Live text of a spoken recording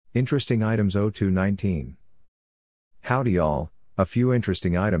Interesting items 0219. Howdy y'all, a few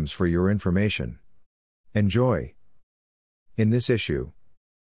interesting items for your information. Enjoy. In this issue: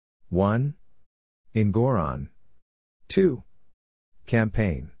 1. Ingoron. 2.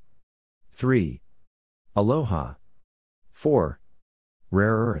 Campaign. 3. Aloha. 4.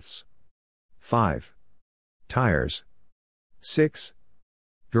 Rare earths. 5. Tires. 6.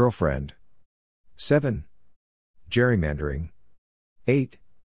 Girlfriend. 7. Gerrymandering. 8.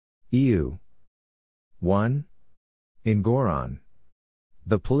 EU. 1. Ingoron.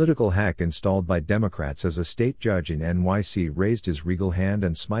 The political hack installed by Democrats as a state judge in NYC raised his regal hand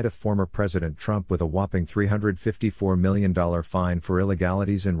and smiteth former President Trump with a whopping $354 million fine for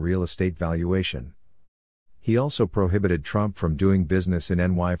illegalities in real estate valuation. He also prohibited Trump from doing business in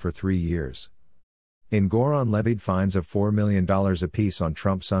NY for 3 years. Ingoron levied fines of $4 million apiece on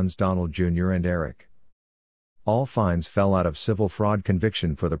Trump's sons Donald Jr. and Eric. All fines fell out of civil fraud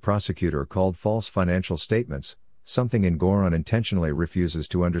conviction for the prosecutor called false financial statements, something Ingoron intentionally refuses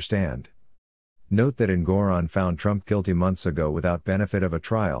to understand. Note that Ingoron found Trump guilty months ago without benefit of a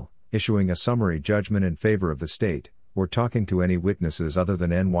trial, issuing a summary judgment in favor of the state, or talking to any witnesses other than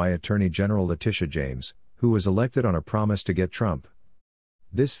NY Attorney General Letitia James, who was elected on a promise to get Trump.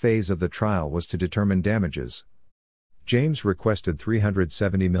 This phase of the trial was to determine damages. James requested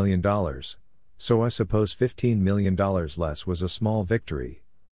 $370 million, so I suppose $15 million less was a small victory.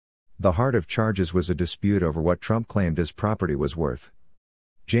 The heart of charges was a dispute over what Trump claimed his property was worth.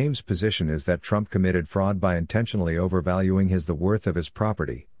 James' position is that Trump committed fraud by intentionally overvaluing the worth of his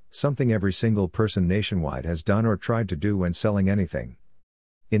property, something every single person nationwide has done or tried to do when selling anything.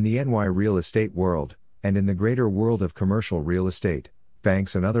 In the NY real estate world, and in the greater world of commercial real estate,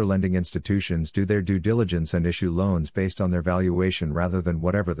 banks and other lending institutions do their due diligence and issue loans based on their valuation rather than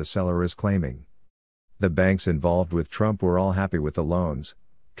whatever the seller is claiming. The banks involved with Trump were all happy with the loans,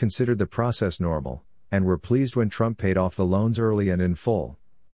 considered the process normal, and were pleased when Trump paid off the loans early and in full.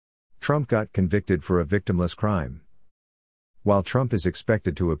 Trump got convicted for a victimless crime. While Trump is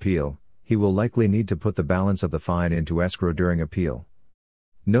expected to appeal, he will likely need to put the balance of the fine into escrow during appeal.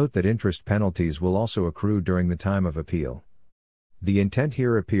 Note that interest penalties will also accrue during the time of appeal. The intent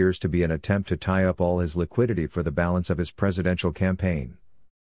here appears to be an attempt to tie up all his liquidity for the balance of his presidential campaign.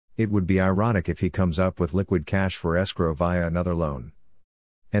 It would be ironic if he comes up with liquid cash for escrow via another loan.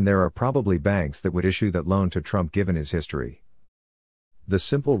 And there are probably banks that would issue that loan to Trump given his history. The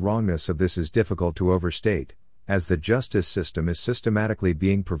simple wrongness of this is difficult to overstate, as the justice system is systematically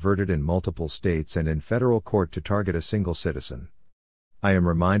being perverted in multiple states and in federal court to target a single citizen. I am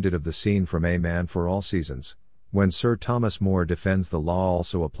reminded of the scene from A Man for All Seasons, when Sir Thomas More defends the law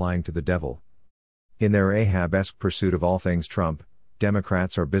also applying to the devil. In their Ahab-esque pursuit of all things Trump,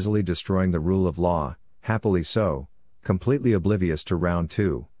 Democrats are busily destroying the rule of law, happily so, completely oblivious to round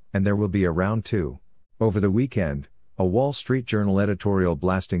 2, and there will be a round 2. Over the weekend, a Wall Street Journal editorial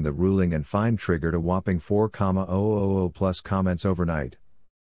blasting the ruling and fine triggered a whopping 4,000 plus comments overnight.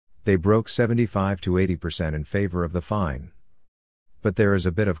 They broke 75 to 80% in favor of the fine. But there is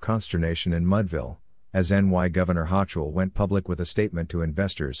a bit of consternation in Mudville, as NY Governor Hochul went public with a statement to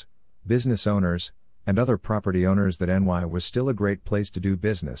investors, business owners, and other property owners that NY was still a great place to do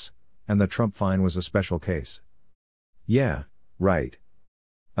business, and the Trump fine was a special case. Yeah, right.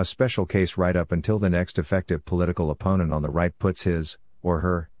 A special case right up until the next effective political opponent on the right puts his, or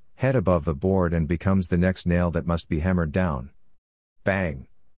her, head above the board and becomes the next nail that must be hammered down. Bang.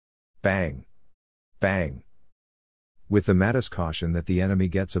 Bang. Bang. With the maddest caution that the enemy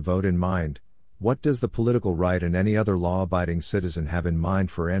gets a vote in mind, what does the political right and any other law-abiding citizen have in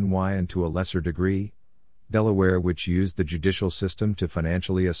mind for NY and to a lesser degree? Delaware, which used the judicial system to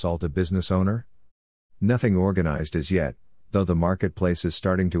financially assault a business owner? Nothing organized as yet, though the marketplace is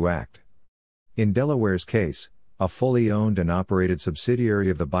starting to act. In Delaware's case, a fully owned and operated subsidiary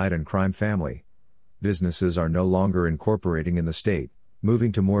of the Biden crime family, businesses are no longer incorporating in the state,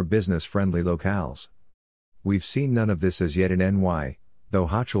 moving to more business-friendly locales. We've seen none of this as yet in NY, though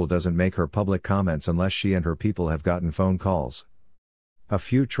Hochul doesn't make her public comments unless she and her people have gotten phone calls. A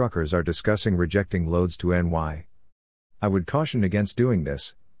few truckers are discussing rejecting loads to NY. I would caution against doing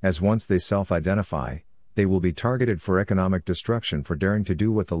this, as once they self-identify, they will be targeted for economic destruction for daring to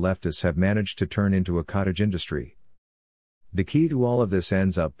do what the leftists have managed to turn into a cottage industry. The key to all of this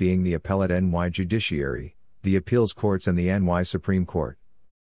ends up being the appellate NY judiciary, the appeals courts and the NY Supreme Court.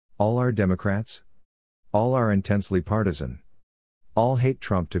 All are Democrats. All are intensely partisan. All hate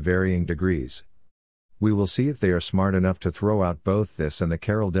Trump to varying degrees. We will see if they are smart enough to throw out both this and the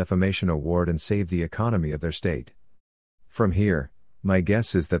Carroll Defamation Award and save the economy of their state. From here, my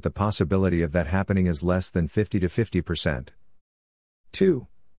guess is that the possibility of that happening is less than 50 to 50%. 2.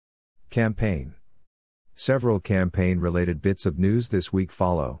 Campaign. Several campaign-related bits of news this week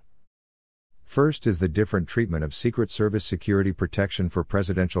follow. First is the different treatment of Secret Service security protection for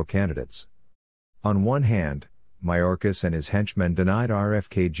presidential candidates. On one hand, Mayorkas and his henchmen denied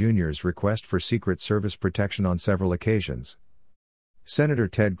RFK Jr.'s request for Secret Service protection on several occasions. Senator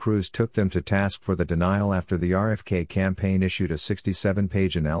Ted Cruz took them to task for the denial after the RFK campaign issued a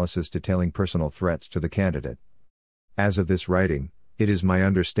 67-page analysis detailing personal threats to the candidate. As of this writing, it is my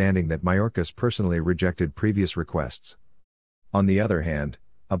understanding that Mayorkas personally rejected previous requests. On the other hand,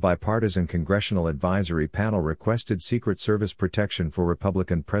 a bipartisan congressional advisory panel requested Secret Service protection for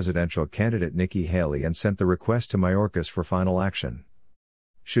Republican presidential candidate Nikki Haley and sent the request to Mayorkas for final action.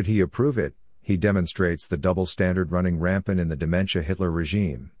 Should he approve it, he demonstrates the double standard running rampant in the dementia Hitler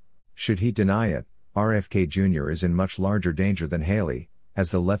regime. Should he deny it, RFK Jr. is in much larger danger than Haley,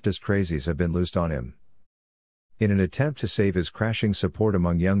 as the leftist crazies have been loosed on him. In an attempt to save his crashing support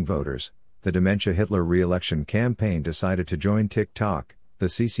among young voters, the dementia Hitler re-election campaign decided to join TikTok, the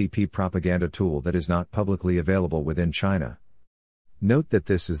CCP propaganda tool that is not publicly available within China. Note that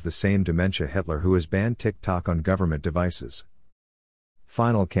this is the same dementia Hitler who has banned TikTok on government devices.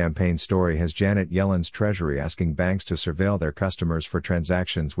 Final campaign story has Janet Yellen's Treasury asking banks to surveil their customers for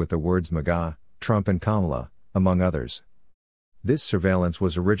transactions with the words MAGA, Trump and Kamala, among others. This surveillance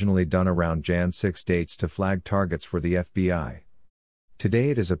was originally done around Jan 6 dates to flag targets for the FBI.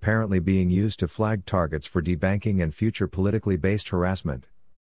 Today it is apparently being used to flag targets for debanking and future politically based harassment.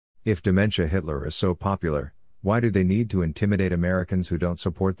 If dementia Hitler is so popular, why do they need to intimidate Americans who don't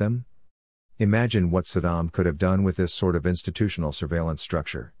support them? Imagine what Saddam could have done with this sort of institutional surveillance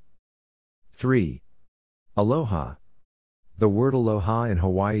structure. 3. Aloha. The word aloha in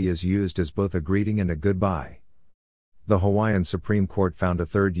Hawaii is used as both a greeting and a goodbye. The Hawaiian Supreme Court found a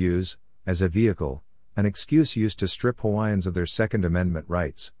third use, as a vehicle, an excuse used to strip Hawaiians of their Second Amendment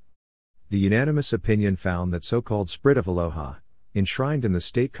rights. The unanimous opinion found that so-called spirit of aloha, enshrined in the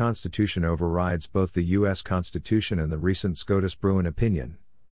state constitution, overrides both the U.S. Constitution and the recent SCOTUS-Bruen opinion.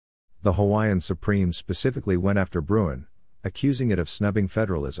 The Hawaiian Supreme specifically went after Bruen, accusing it of snubbing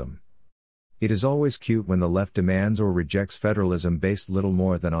federalism. It is always cute when the left demands or rejects federalism based little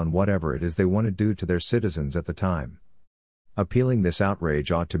more than on whatever it is they want to do to their citizens at the time. Appealing this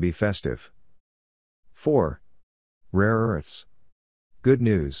outrage ought to be festive. 4. Rare earths. Good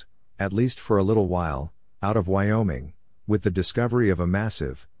news, at least for a little while, out of Wyoming, with the discovery of a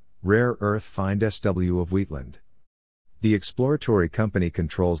massive, rare earth find SW of Wheatland. The exploratory company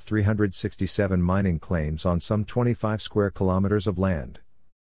controls 367 mining claims on some 25 square kilometers of land.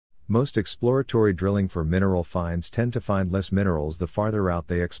 Most exploratory drilling for mineral finds tend to find less minerals the farther out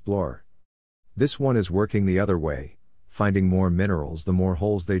they explore. This one is working the other way, finding more minerals the more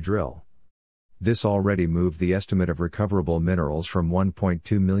holes they drill. This already moved the estimate of recoverable minerals from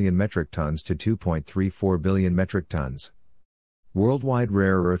 1.2 million metric tons to 2.34 billion metric tons. Worldwide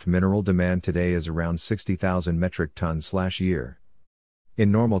rare earth mineral demand today is around 60,000 metric tons/year.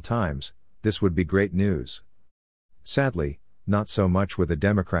 In normal times, this would be great news. Sadly, not so much with a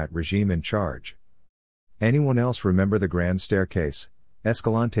Democrat regime in charge. Anyone else remember the Grand Staircase,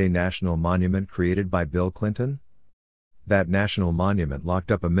 Escalante National Monument created by Bill Clinton? That national monument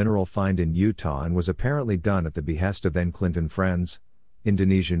locked up a mineral find in Utah and was apparently done at the behest of then Clinton friends,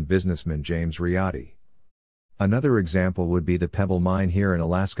 Indonesian businessman James Riyadi. Another example would be the Pebble Mine here in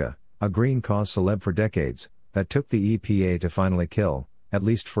Alaska, a green cause celeb for decades, that took the EPA to finally kill, at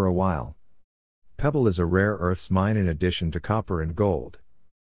least for a while. Pebble is a rare earths mine in addition to copper and gold.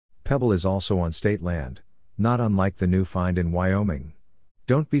 Pebble is also on state land, not unlike the new find in Wyoming.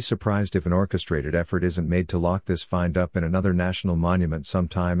 Don't be surprised if an orchestrated effort isn't made to lock this find up in another national monument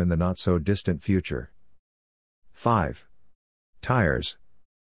sometime in the not-so-distant future. 5. Tires.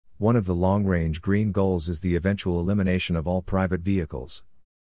 One of the long-range green goals is the eventual elimination of all private vehicles.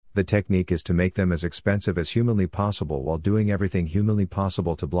 The technique is to make them as expensive as humanly possible while doing everything humanly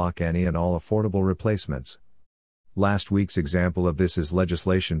possible to block any and all affordable replacements. Last week's example of this is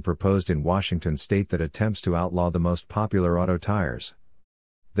legislation proposed in Washington state that attempts to outlaw the most popular auto tires.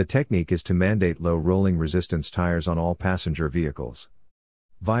 The technique is to mandate low rolling resistance tires on all passenger vehicles.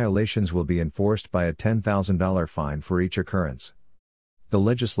 Violations will be enforced by a $10,000 fine for each occurrence. The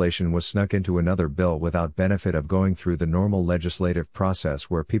legislation was snuck into another bill without benefit of going through the normal legislative process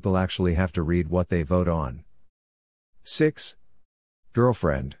where people actually have to read what they vote on. 6.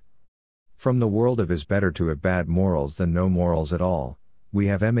 Girlfriend. From the world of is better to have bad morals than no morals at all, we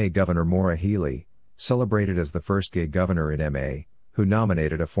have MA Governor Maura Healey, celebrated as the first gay governor in MA, who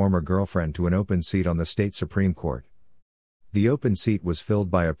nominated a former girlfriend to an open seat on the state Supreme Court. The open seat was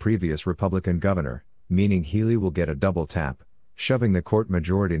filled by a previous Republican governor, meaning Healey will get a double tap. Shoving the court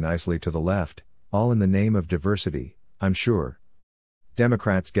majority nicely to the left, all in the name of diversity, I'm sure.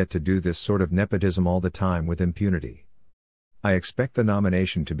 Democrats get to do this sort of nepotism all the time with impunity. I expect the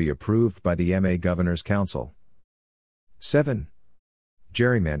nomination to be approved by the MA Governor's Council. 7.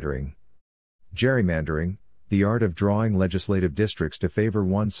 Gerrymandering. Gerrymandering, the art of drawing legislative districts to favor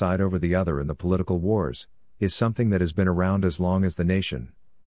one side over the other in the political wars, is something that has been around as long as the nation.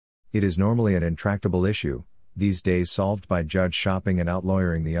 It is normally an intractable issue, these days solved by judge shopping and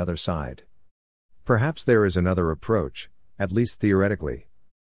outlawyering the other side. Perhaps there is another approach, at least theoretically.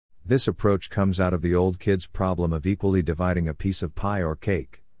 This approach comes out of the old kid's problem of equally dividing a piece of pie or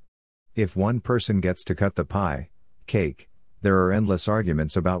cake. If one person gets to cut the pie, cake, there are endless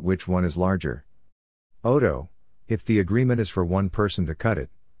arguments about which one is larger. Odo, if the agreement is for one person to cut it,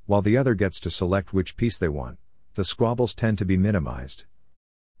 while the other gets to select which piece they want, the squabbles tend to be minimized.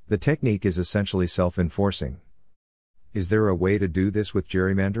 The technique is essentially self-enforcing. Is there a way to do this with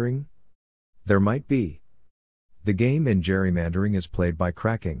gerrymandering? There might be. The game in gerrymandering is played by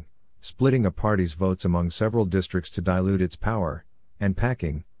cracking, splitting a party's votes among several districts to dilute its power, and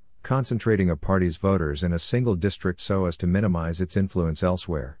packing, concentrating a party's voters in a single district so as to minimize its influence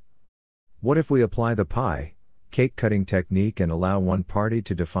elsewhere. What if we apply the pie, cake cutting technique and allow one party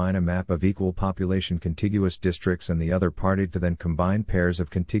to define a map of equal population contiguous districts and the other party to then combine pairs of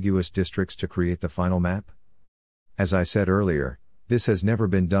contiguous districts to create the final map? As I said earlier, this has never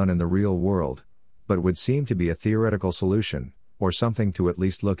been done in the real world, but would seem to be a theoretical solution, or something to at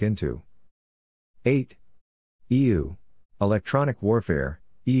least look into. 8. EU. Electronic warfare,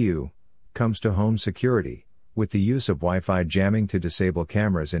 EU, comes to home security, with the use of Wi-Fi jamming to disable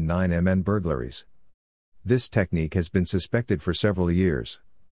cameras in 9MN burglaries. This technique has been suspected for several years.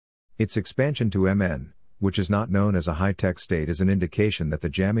 Its expansion to MN, which is not known as a high-tech state, is an indication that the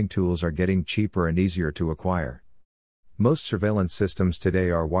jamming tools are getting cheaper and easier to acquire. Most surveillance systems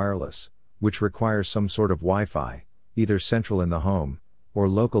today are wireless, which requires some sort of Wi-Fi, either central in the home, or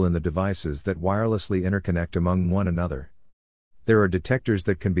local in the devices that wirelessly interconnect among one another. There are detectors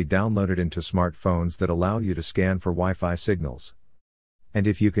that can be downloaded into smartphones that allow you to scan for Wi-Fi signals. And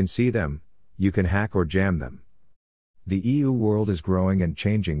if you can see them, you can hack or jam them. The EU world is growing and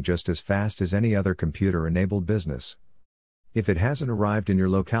changing just as fast as any other computer-enabled business. If it hasn't arrived in your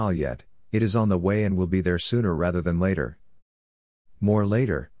locale yet, it is on the way and will be there sooner rather than later. More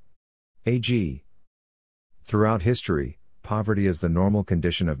later. AG. Throughout history, poverty is the normal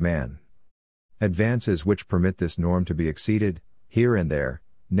condition of man. Advances which permit this norm to be exceeded, here and there,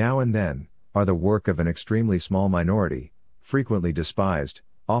 now and then, are the work of an extremely small minority, frequently despised,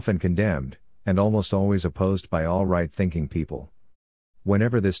 often condemned, and almost always opposed by all right-thinking people.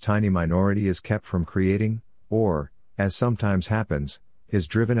 Whenever this tiny minority is kept from creating, or, as sometimes happens, is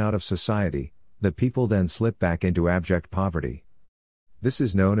driven out of society, the people then slip back into abject poverty. This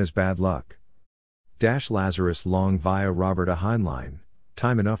is known as bad luck. Lazarus Long via Robert A. Heinlein,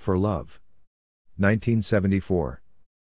 Time Enough for Love. 1974.